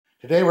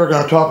Today we're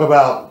going to talk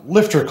about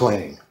lifter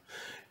cleaning.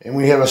 And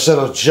we have a set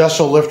of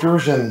Jesel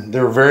lifters, and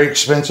they're very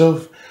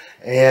expensive.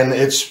 And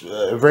it's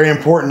very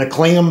important to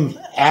clean them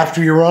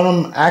after you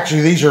run them.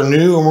 Actually, these are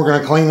new, and we're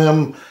going to clean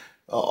them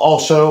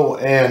also.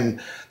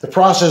 And the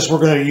process we're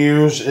going to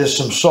use is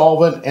some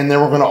solvent, and then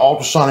we're going to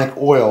ultrasonic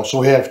oil. So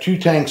we have two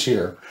tanks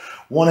here.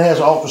 One has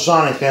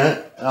ultrasonic in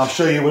it, and I'll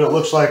show you what it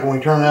looks like when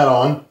we turn that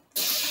on.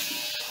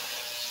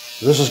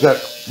 This has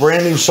got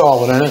brand new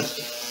solvent in it.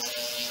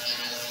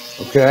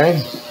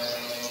 Okay.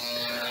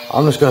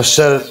 I'm just going to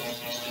set it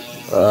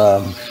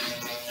for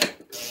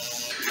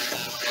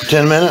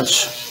 10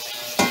 minutes.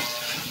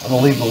 I'm going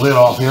to leave the lid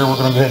off here. We're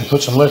going to go ahead and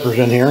put some lifters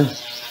in here.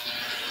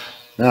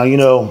 Now, you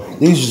know,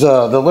 these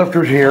the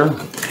lifters here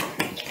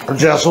are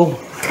Jesel.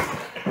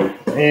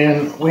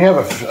 And we have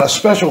a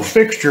special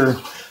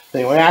fixture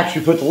that we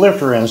actually put the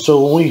lifter in.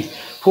 So when we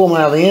pull them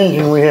out of the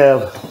engine, we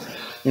have,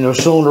 you know,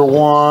 cylinder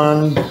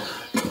 1,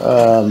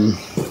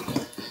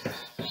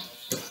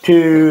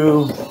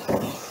 2,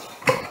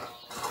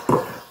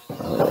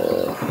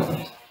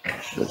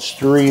 that's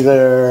 3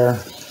 there.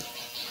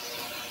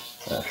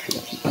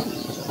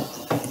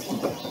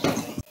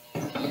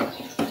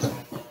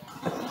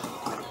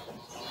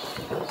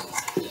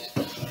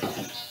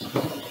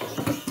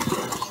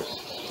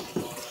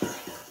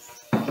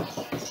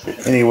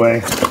 Anyway,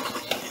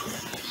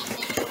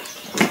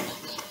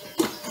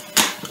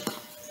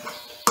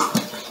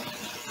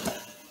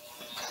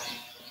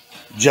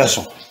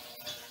 Jesel,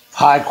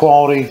 high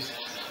quality,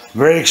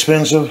 very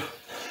expensive,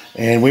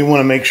 and we want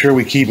to make sure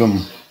we keep them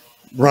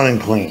running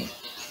clean.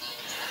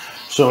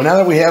 So now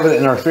that we have it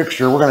in our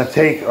fixture, we're going to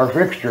take our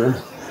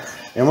fixture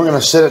and we're going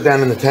to set it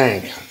down in the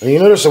tank. And you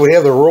notice that we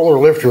have the roller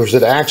lifters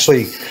that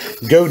actually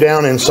go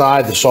down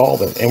inside the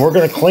solvent, and we're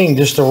going to clean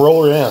just the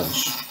roller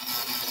ends.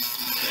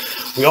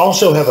 We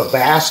also have a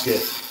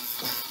basket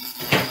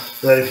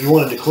that if you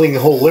wanted to clean the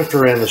whole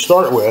lifter end to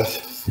start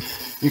with,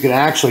 you can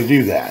actually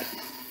do that.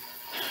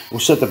 We'll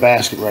set the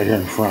basket right here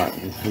in front,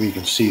 maybe you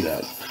can see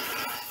that.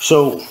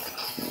 So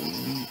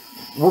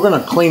we're going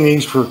to clean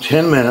these for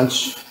 10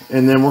 minutes,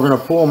 and then we're going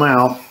to pull them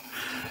out,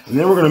 and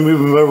then we're going to move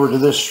them over to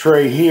this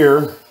tray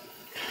here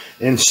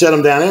and set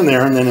them down in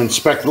there, and then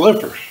inspect the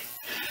lifters.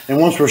 And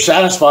once we're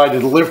satisfied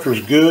that the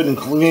lifter's good and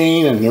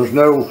clean and there's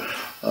no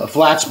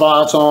flat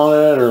spots on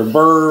it or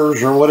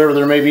burrs or whatever,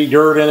 there may be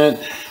dirt in it,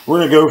 we're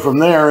going to go from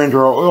there into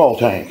our oil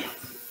tank.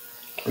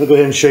 I'll go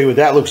ahead and show you what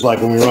that looks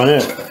like when we run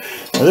it.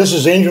 Now, this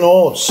is engine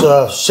oil. It's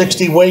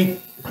 60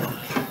 weight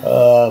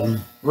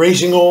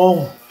racing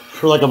oil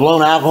for like a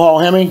blown alcohol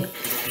Hemi,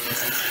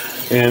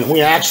 and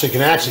we can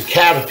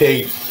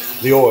cavitate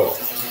the oil.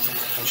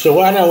 So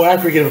I know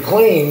after we get them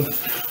clean,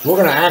 we're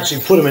going to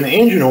actually put them in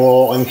engine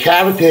oil and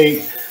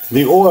cavitate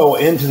the oil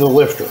into the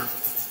lifter,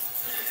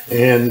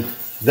 and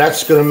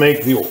that's going to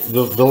make the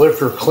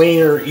lifter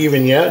cleaner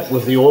even yet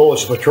with the oil.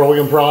 It's a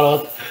petroleum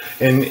product,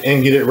 and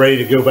get it ready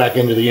to go back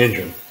into the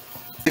engine.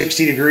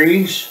 60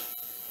 degrees.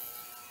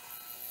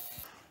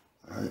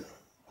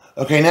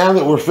 Okay, now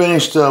that we're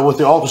finished with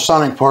the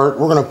ultrasonic part,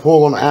 we're going to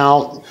pull them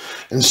out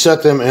and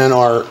set them in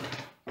our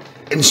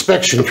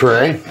inspection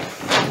tray.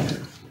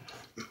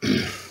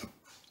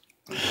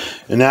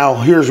 And now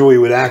here's where we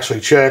would actually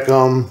check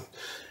them.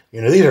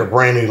 You know, these are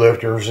brand new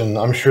lifters, and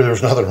I'm sure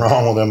there's nothing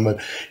wrong with them,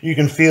 but you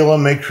can feel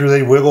them, make sure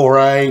they wiggle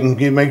right, and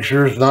make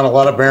sure there's not a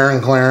lot of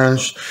bearing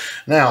clearance.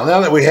 Now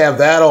that we have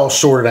that all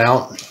sorted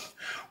out,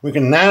 we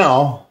can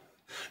now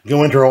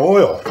go into our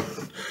oil.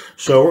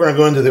 So we're going to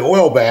go into the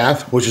oil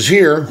bath, which is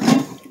here.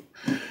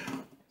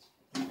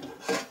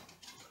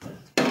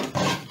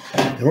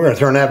 And we're going to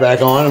turn that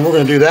back on, and we're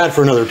going to do that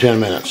for another 10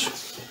 minutes.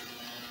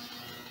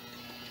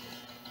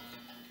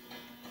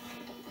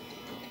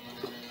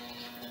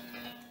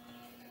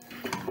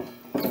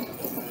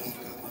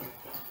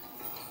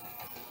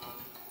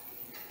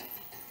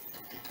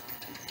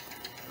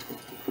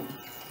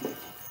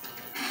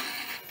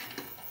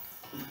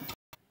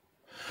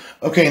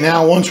 Okay,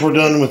 now once we're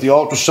done with the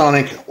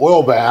ultrasonic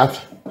oil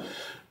bath,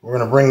 we're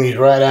going to bring these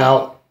right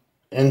out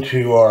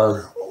into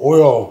our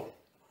oil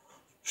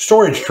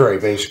storage tray,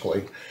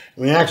 basically.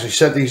 We actually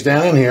set these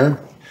down in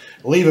here,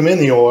 leave them in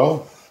the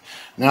oil.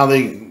 Now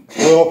the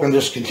oil can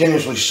just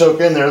continuously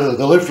soak in there.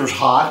 The lifter's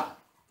hot.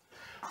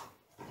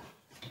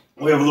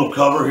 We have a little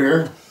cover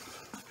here.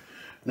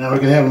 Now we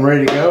can have them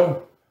ready to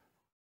go.